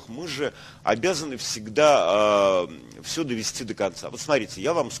репрессиях, мы же обязаны всегда все довести до конца. Вот смотрите,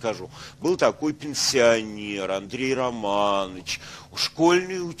 я вам скажу, был такой пенсионер Андрей Романович,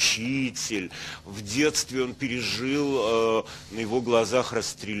 школьный учитель, в детстве он пережил, на его глазах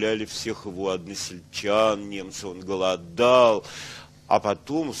расстреляли всех его односельчан, немцы, он голодал. А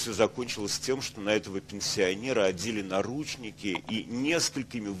потом все закончилось тем, что на этого пенсионера одели наручники и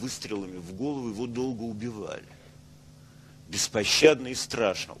несколькими выстрелами в голову его долго убивали. Беспощадно и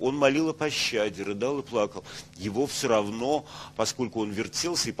страшно. Он молил о пощаде, рыдал и плакал. Его все равно, поскольку он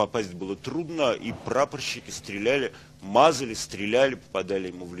вертелся и попасть было трудно, и прапорщики стреляли, мазали, стреляли, попадали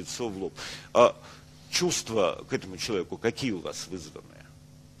ему в лицо, в лоб. А чувства к этому человеку какие у вас вызваны?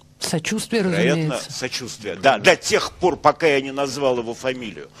 Сочувствие, Вероятно, разумеется. сочувствие. Да, до тех пор, пока я не назвал его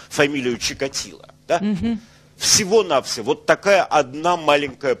фамилию Чикатило. Да? Всего-навсего вот такая одна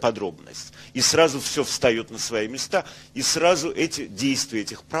маленькая подробность. И сразу все встает на свои места, и сразу эти действия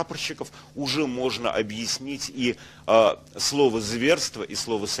этих прапорщиков уже можно объяснить, и слово зверство и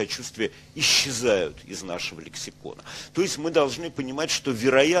слово сочувствие исчезают из нашего лексикона. То есть мы должны понимать, что,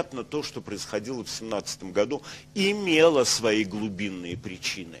 вероятно, то, что происходило в 1917 году, имело свои глубинные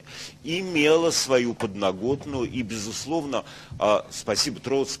причины, имело свою подноготную, и, безусловно, спасибо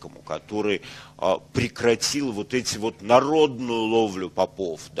Троцкому, который прекратил вот эти вот народную ловлю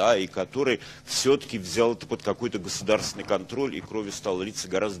попов, да, и который все-таки взял это под какой-то государственный контроль, и крови стало литься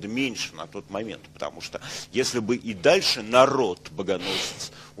гораздо меньше на тот момент, потому что если бы и дальше народ,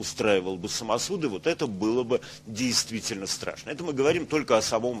 богоносец, устраивал бы самосуды, вот это было бы действительно страшно. Это мы говорим только о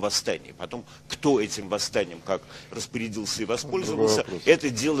самом восстании. Потом, кто этим восстанием как распорядился и воспользовался, это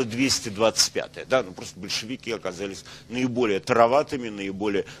дело 225-е. Да? Ну, просто большевики оказались наиболее тароватыми,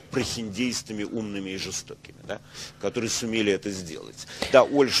 наиболее прохиндейстами, умными и жестокими, да? Которые сумели это сделать. Да,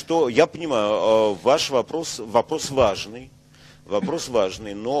 Оль, что, я понимаю, ваш вопрос важный. Вопрос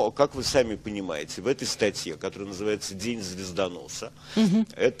важный, но, как вы сами понимаете, в этой статье, которая называется «День звездоноса»,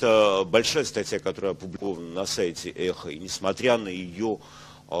 это большая статья, которая опубликована на сайте «Эхо», и несмотря на ее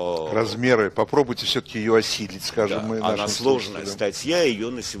размеры, попробуйте все-таки ее осилить, скажем, мы. Она сложная статья,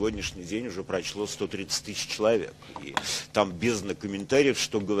 ее на сегодняшний день уже прочло 130 тысяч человек. И там бездна комментариев,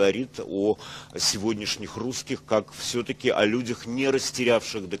 что говорит о сегодняшних русских, как все-таки о людях, не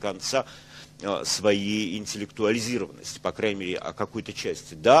растерявших до конца своей интеллектуализированности, по крайней мере, о какой-то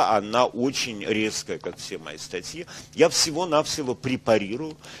части. Да, она очень резкая, как все мои статьи. Я всего-навсего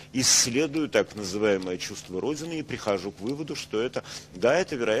препарирую, исследую так называемое чувство Родины и прихожу к выводу, что это, да,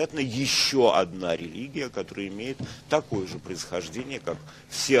 это, вероятно, еще одна религия, которая имеет такое же происхождение, как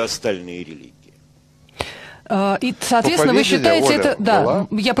все остальные религии. И, соответственно, вы считаете Оля, это... Да,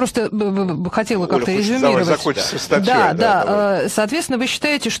 я просто хотела как-то резюмировать. Закончится статьей. Да. Соответственно, вы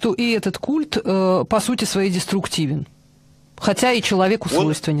считаете, что и этот культ, по сути своей, деструктивен, хотя и человеку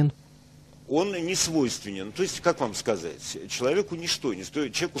свойственен. Он не свойственен. То есть, как вам сказать, человеку ничто не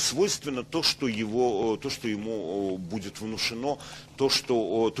стоит. Человеку свойственно то, что ему будет внушено, то,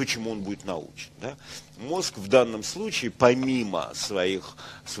 чему он будет научен. Да? Мозг в данном случае, помимо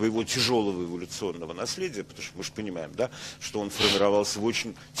своего тяжелого эволюционного наследия, потому что мы же понимаем, да, что он формировался в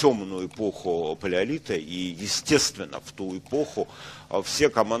очень темную эпоху палеолита, и, естественно, в ту эпоху все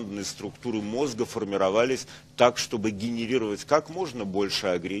командные структуры мозга формировались так, чтобы генерировать как можно больше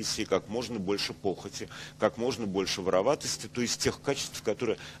агрессии, как можно больше похоти, как можно больше вороватости, то есть тех качеств,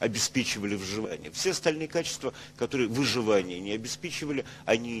 которые обеспечивали выживание. Все остальные качества, которые выживание не обеспечивали,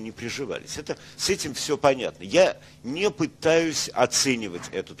 они и не приживались. С этим все понятно. Я не пытаюсь оценивать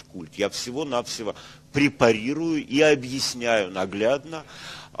этот культ. Я всего-навсего препарирую и объясняю наглядно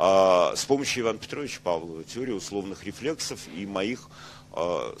с помощью Ивана Петровича Павлова, теории условных рефлексов и моих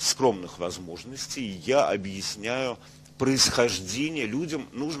скромных возможностей. Я объясняю происхождение, людям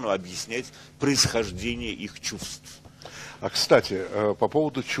нужно объяснять происхождение их чувств. А, кстати, по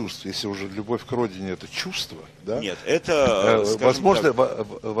поводу чувств, если уже любовь к родине – это чувство, да? Нет, это,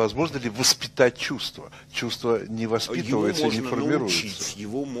 возможно ли воспитать чувство? Чувство не воспитывается и не формируется.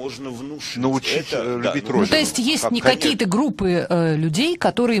 Его можно внушить. Научить любить родину. Ну, то есть есть не какие-то группы людей,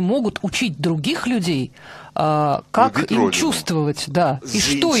 которые могут учить других людей, как любить им родину. Чувствовать, да, и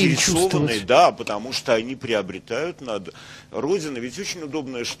что им чувствовать. Да, потому что они приобретают над Родина ведь очень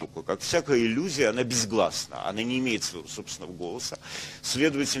удобная штука. Как всякая иллюзия, она безгласна, она не имеет своего собственного голоса.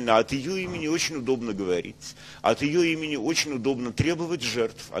 Следовательно, от ее имени очень удобно говорить, от ее имени очень удобно требовать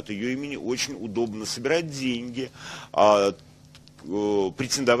жертв, от ее имени очень удобно собирать деньги,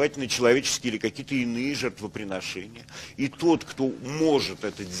 претендовать на человеческие или какие-то иные жертвоприношения. И тот, кто может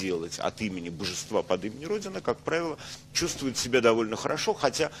это делать от имени божества под именем Родина, как правило, чувствует себя довольно хорошо,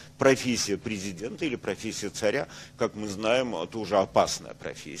 хотя профессия президента или профессия царя, как мы знаем, тоже опасная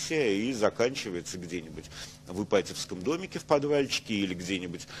профессия и заканчивается где-нибудь в Ипатьевском домике в подвальчике или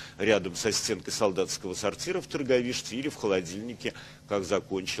где-нибудь рядом со стенкой солдатского сортира в Торговиште или в холодильнике, как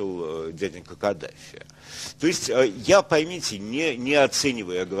закончил дяденька Каддафи. То есть я, поймите, не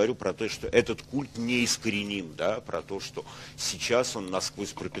оцениваю, я говорю про то, что этот культ неискореним, да, про то, что сейчас он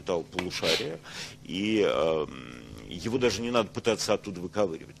насквозь пропитал полушарие, и его даже не надо пытаться оттуда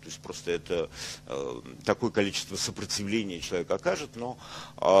выковыривать. То есть просто это такое количество сопротивления человек окажет, но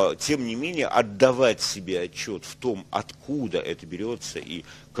тем не менее отдавать себе отчет в том, откуда это берется и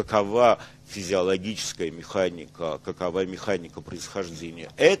какова физиологическая механика, какова механика происхождения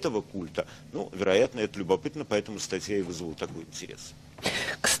этого культа, ну, вероятно, это любопытно, поэтому статья и вызвала такой интерес.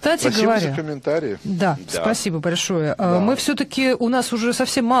 Кстати спасибо говоря, за комментарии. Да, спасибо большое. Да. Мы все-таки, у нас уже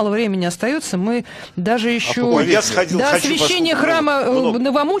совсем мало времени остается, мы даже еще до освящения храма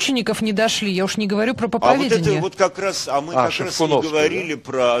новомучеников не дошли, я уж не говорю про проповедение. А вот это вот как раз, мы как раз и говорили, да?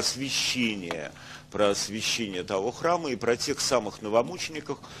 Про освящение того храма и про тех самых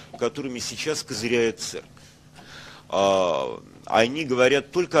новомучеников, которыми сейчас козыряет церковь. Они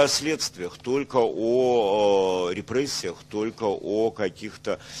говорят только о следствиях, только о репрессиях, только о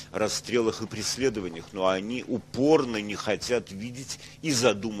каких-то расстрелах и преследованиях, но они упорно не хотят видеть и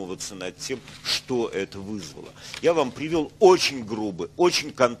задумываться над тем, что это вызвало. Я вам привел очень грубый,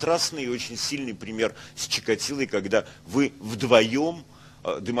 очень контрастный и очень сильный пример с Чикатилой, когда вы вдвоем,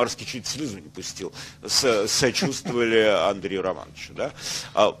 Дымарский чуть слезу не пустил, сочувствовали Андрею Романовичу. Да?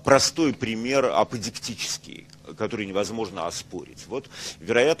 Простой пример аподиктический, который невозможно оспорить. Вот,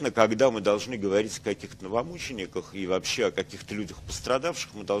 вероятно, когда мы должны говорить о каких-то новомучениках и вообще о каких-то людях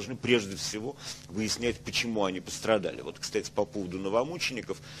пострадавших, мы должны прежде всего выяснять, почему они пострадали. Вот, кстати, по поводу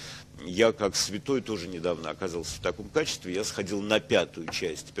новомучеников, я как святой тоже недавно оказался в таком качестве. Я сходил на 5-ю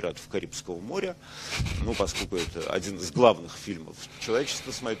часть «Пиратов Карибского моря», ну, поскольку это один из главных фильмов человечества,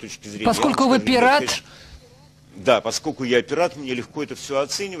 с моей точки зрения. Поскольку вы пират... Да, поскольку я пират, мне легко это все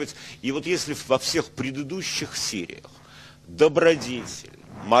оценивать. И вот если во всех предыдущих сериях добродетель,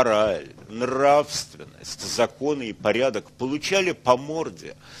 мораль, нравственность, законы и порядок получали по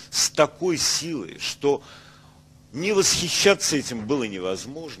морде с такой силой, что не восхищаться этим было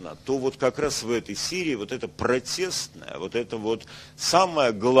невозможно, то вот как раз в этой серии вот это протестная, вот это вот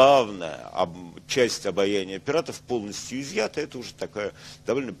самая главная часть обаяния пиратов полностью изъята. Это уже такая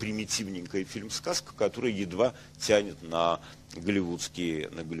довольно примитивненькая фильм-сказка, которая едва тянет на голливудский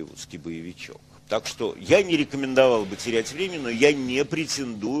боевичок. Так что я не рекомендовал бы терять время, но я не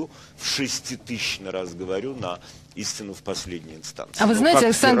претендую, в 6000 раз говорю, на истину в последней инстанции. А вы знаете,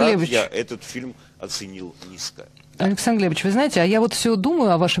 Александр Глебович, я этот фильм оценил низко. Александр Глебович, вы знаете, а я вот все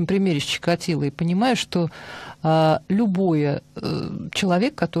думаю о вашем примере с Чикатило и понимаю, что любой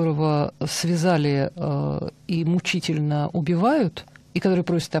человек, которого связали и мучительно убивают, и который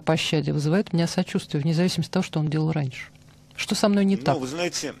просит о пощаде, вызывает у меня сочувствие, вне зависимости от того, что он делал раньше. Что со мной не так? Вы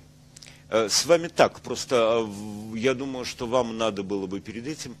знаете, с вами так, просто я думаю, что вам надо было бы перед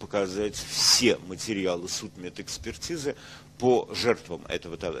этим показать все материалы судмедэкспертизы по жертвам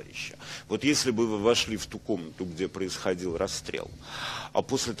этого товарища. Вот если бы вы вошли в ту комнату, где происходил расстрел, а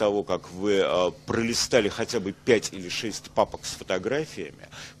после того, как вы пролистали хотя бы 5 или 6 папок с фотографиями,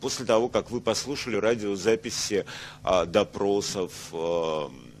 после того, как вы послушали радиозаписи допросов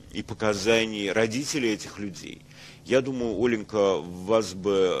и показаний родителей этих людей, я думаю, Оленька, в вас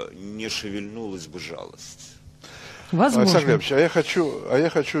бы не шевельнулась бы жалость. Возможно. Александр Глебович, а я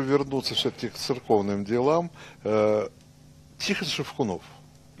хочу вернуться все-таки к церковным делам. Тихон Шевкунов,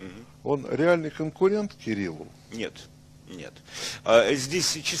 он реальный конкурент Кириллу? Нет. Нет.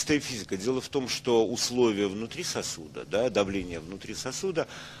 Здесь чистая физика. Дело в том, что условия внутри сосуда, да, давление внутри сосуда,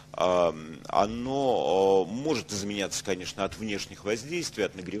 оно может изменяться, конечно, от внешних воздействий,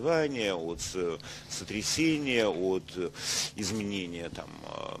 от нагревания, от сотрясения, от изменения там,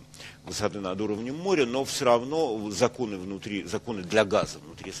 высоты над уровнем моря, но все равно законы для газа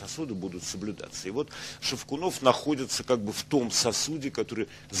внутри сосуда будут соблюдаться. И вот Шевкунов находится как бы в том сосуде, который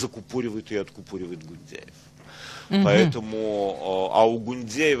закупоривает и откупоривает Гундяев. Поэтому, а у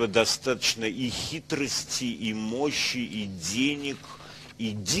Гундяева достаточно и хитрости, и мощи, и денег,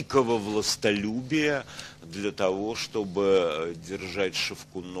 и дикого властолюбия для того, чтобы держать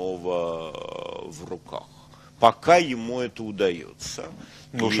Шевкунова в руках. Пока ему это удается.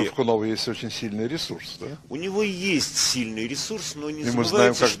 Но у Шевкунова есть очень сильный ресурс, да? У него есть сильный ресурс, но не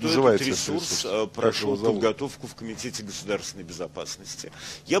забывайте, что этот ресурс прошел подготовку в Комитете государственной безопасности.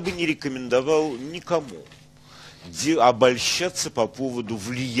 Я бы не рекомендовал никому обольщаться по поводу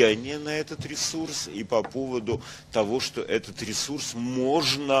влияния на этот ресурс и по поводу того, что этот ресурс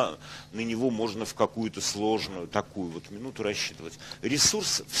на него можно в какую-то сложную такую вот минуту рассчитывать.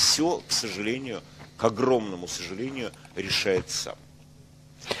 Ресурс все, к сожалению, к огромному сожалению, решает сам.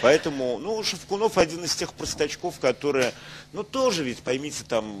 Поэтому, Шевкунов один из тех простачков, которые, тоже ведь, поймите,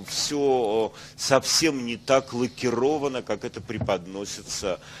 там все совсем не так лакировано, как это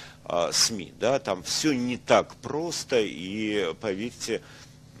преподносится СМИ, да, там все не так просто, и, поверьте,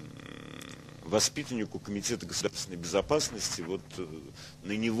 воспитаннику Комитета государственной безопасности, вот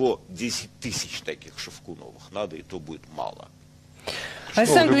на него 10 тысяч таких Шевкуновых надо, и то будет мало.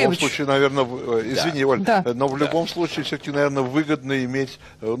 В любом случае, наверное, извини, Оль, но в любом случае все-таки, наверное, выгодно иметь,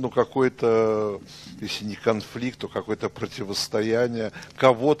 какой-то, если не конфликт, то какое-то противостояние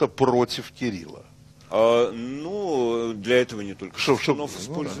кого-то против Кирилла. Для этого не только Шевкунов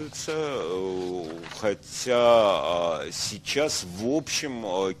используется, хотя сейчас, в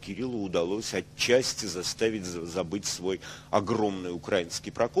общем, Кириллу удалось отчасти заставить забыть свой огромный украинский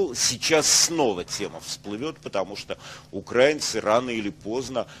прокол. Сейчас снова тема всплывет, потому что украинцы рано или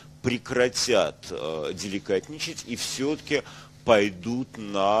поздно прекратят деликатничать и все-таки пойдут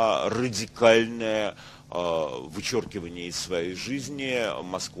на радикальное вычеркивание из своей жизни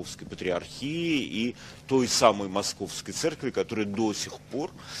Московской патриархии и той самой Московской церкви, которая до сих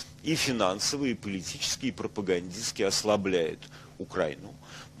пор и финансово, и политически, и пропагандистски ослабляет Украину.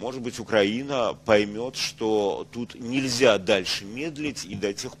 Может быть, Украина поймет, что тут нельзя дальше медлить, и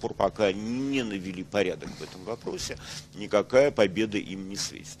до тех пор, пока не навели порядок в этом вопросе, никакая победа им не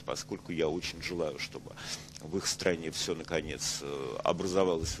светит. Поскольку я очень желаю, чтобы в их стране все, наконец,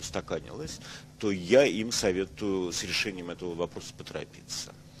 образовалось, устаканилось, то я им советую с решением этого вопроса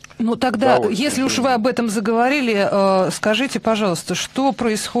поторопиться. Тогда, если уж вы об этом заговорили, скажите, пожалуйста, что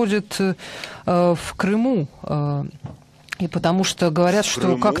происходит в Крыму? И потому что говорят,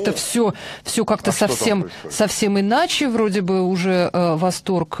 что как-то все как-то совсем иначе, вроде бы уже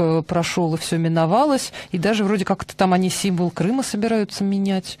восторг прошел и все миновалось, и даже вроде как-то там они символ Крыма собираются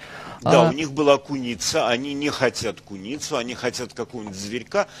менять. Да, у них была куница, они не хотят куницу, они хотят какого-нибудь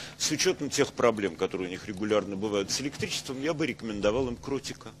зверька. С учетом тех проблем, которые у них регулярно бывают с электричеством, я бы рекомендовал им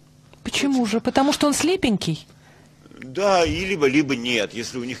кротика. Почему же? Потому что он слепенький? Да, либо нет.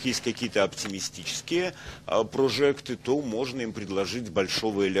 Если у них есть какие-то оптимистические прожекты, то можно им предложить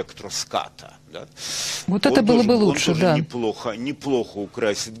большого электроската. Да? Вот это было бы лучше, да. Неплохо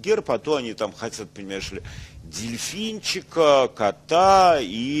украсит герб, а то они там хотят, понимаешь ли, дельфинчика, кота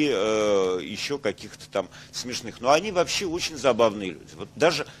и еще каких-то там смешных. Но они вообще очень забавные люди. Вот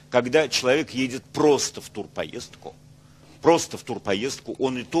даже когда человек едет просто в турпоездку,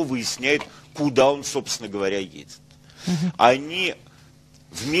 он и то выясняет, куда он, собственно говоря, едет. Они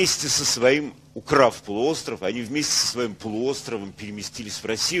вместе со своим, украв полуостров, они вместе со своим полуостровом переместились в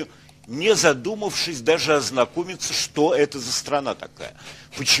Россию, не задумавшись даже ознакомиться, что это за страна такая.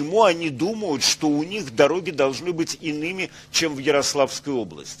 Почему они думают, что у них дороги должны быть иными, чем в Ярославской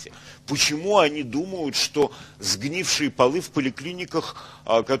области? Почему они думают, что сгнившие полы в поликлиниках,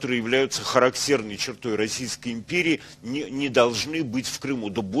 которые являются характерной чертой Российской империи, не должны быть в Крыму?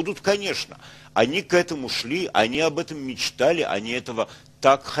 Да будут, конечно. Они к этому шли, они об этом мечтали, они этого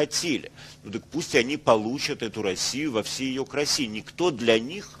так хотели. Так пусть они получат эту Россию во всей ее красе. Никто для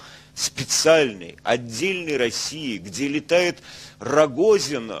них специальной, отдельной России, где летает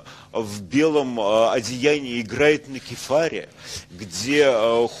Рогозин в белом одеянии, играет на кефаре, где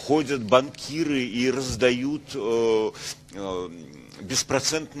ходят банкиры и раздают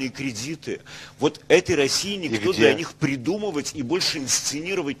беспроцентные кредиты. Вот этой России никто для них придумывать и больше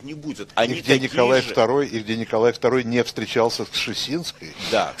инсценировать не будет. Они и где Николай II не встречался с Кшесинской.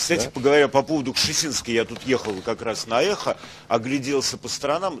 Да, кстати, поговоря по поводу Кшесинской, я тут ехал как раз на «Эхо», огляделся по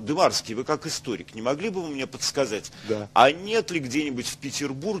сторонам. Дымарский, вы как историк, не могли бы вы мне подсказать, а нет ли где-нибудь в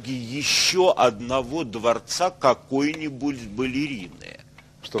Петербурге еще одного дворца какой-нибудь балерины?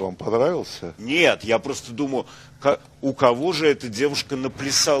 Что, вам понравился? Нет, я просто думаю, у кого же эта девушка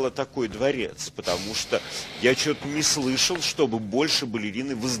наплясала такой дворец? Потому что я что-то не слышал, чтобы больше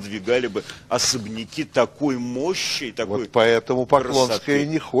балерины воздвигали бы особняки такой мощи и такой вот поэтому Поклонская красоты. И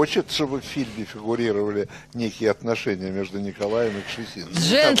не хочет, чтобы в фильме фигурировали некие отношения между Николаем и Кшесинской.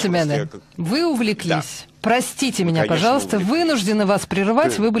 Джентльмены, вы увлеклись. Да. Простите меня, пожалуйста, вынуждены вас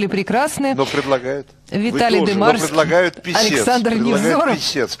прерывать, вы были прекрасны. Но предлагают. Виталий Дымарский, предлагают писец, Александр Невзоров.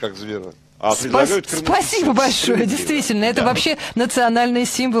 Писец, как Звера. Спасибо большое, действительно, это вообще национальный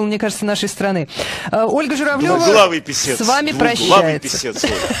символ, мне кажется, нашей страны. Ольга Журавлева с вами прощается.